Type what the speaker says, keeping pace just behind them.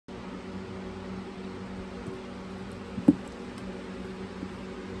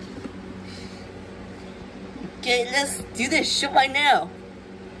Okay, let's do this show right now.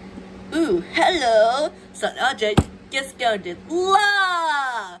 Ooh, hello. So object gets started.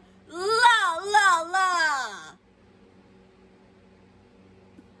 La! La la la!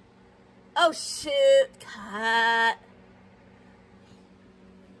 Oh shoot, cut.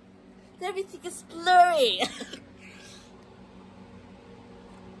 Everything is blurry.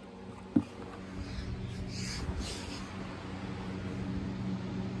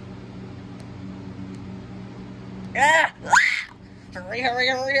 Ah! Hurry, hurry,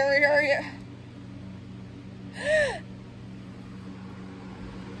 hurry, hurry, hurry.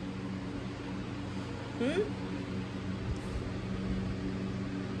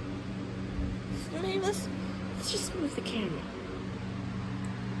 Let's just move the camera.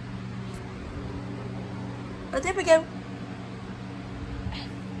 Oh, there we go.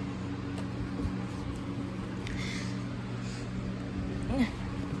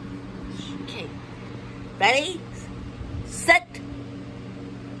 Okay. Ready? Set.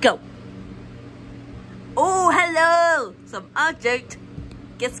 Go. Oh, hello. Some object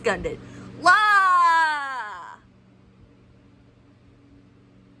gets gunned. Wow.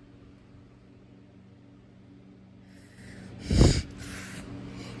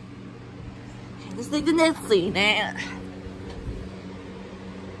 Let's take the next scene now.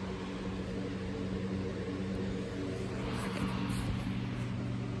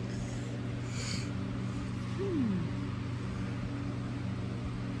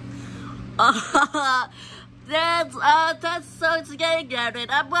 That's so it's getting at it.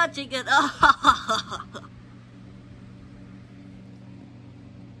 I'm watching it.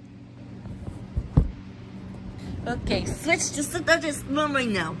 Okay, switch to another room right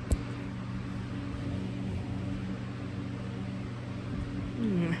now.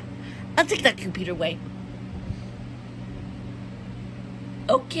 I'll take that computer away.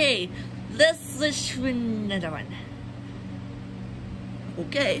 Okay, let's switch to another one.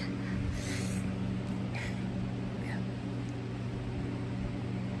 Okay.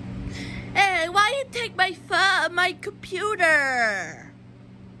 Hey, why you take my phone, my computer?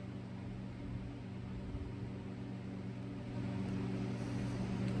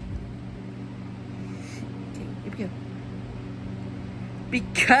 Okay, here we go.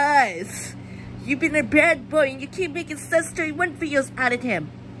 Because you've been a bad boy and you keep making Story 1 videos out of him.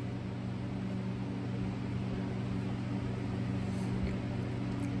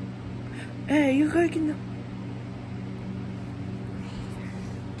 Hey, you're going.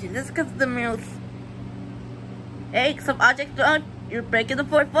 Okay, let's go to the mirrors. Hey, some object on. You're breaking the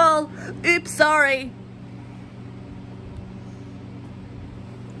fourth wall. Oops, sorry.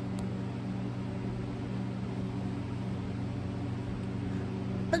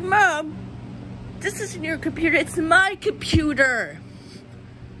 But Mom, this isn't your computer, it's my computer.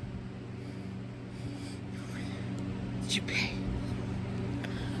 Did you pay?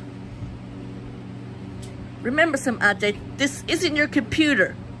 Remember some object, this isn't your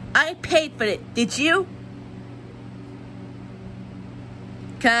computer. I paid for it, did you?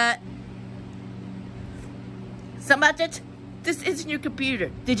 Cut. Some object, this isn't your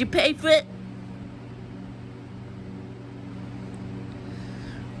computer. Did you pay for it?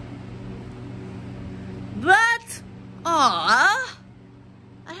 What? Aw,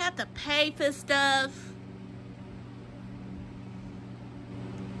 I have to pay for stuff.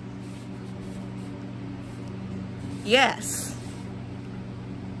 Yes.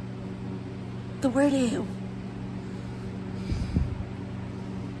 The word you.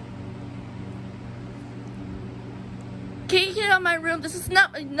 Can you get out of my room? This is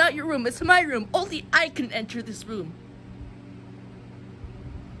not your room. It's my room. Only I can enter this room.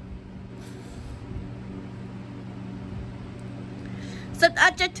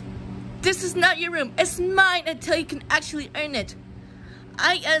 Subject, this is not your room. It's mine until you can actually earn it.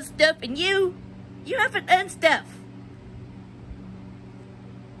 I earn stuff and you haven't earned stuff.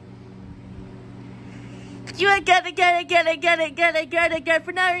 You get it.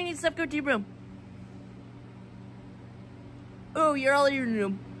 For now, you need stuff. Go to your room. Oh, you're all in your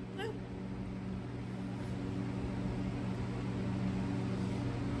room.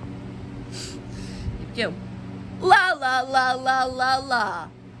 Go. La la la la la la.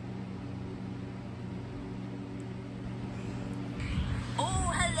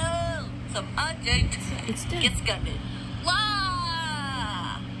 Oh, hello. Some object gets gutted.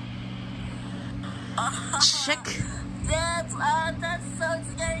 La. Check. That's so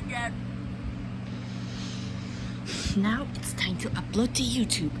scary. Now it's time to upload to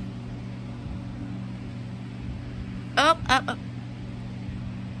YouTube. Up.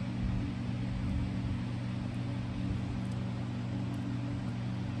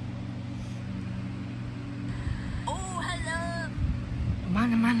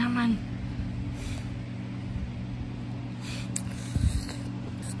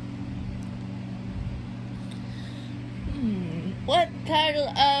 title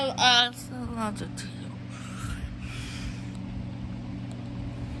of Axolotl Tale.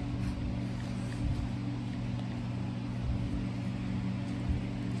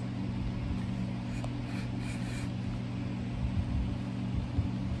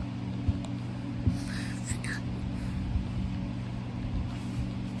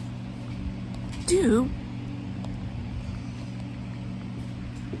 Do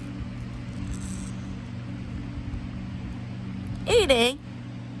eating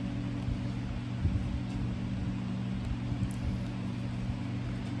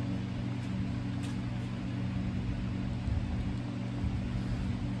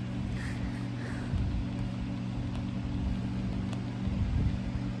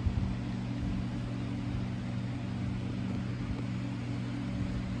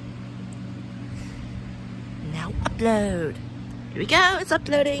now upload. Here we go, it's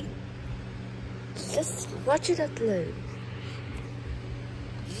uploading. Just watch it upload.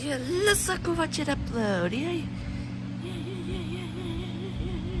 Yeah, let's go watch it upload. Yeah.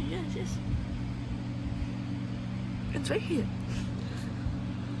 Just, it's right here.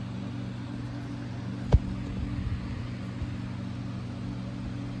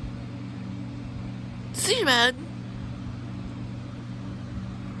 See you, man.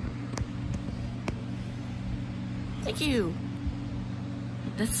 Thank you.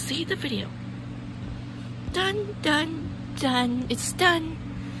 Let's see the video. Done. It's done.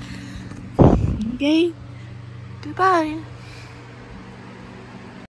 Okay. Goodbye.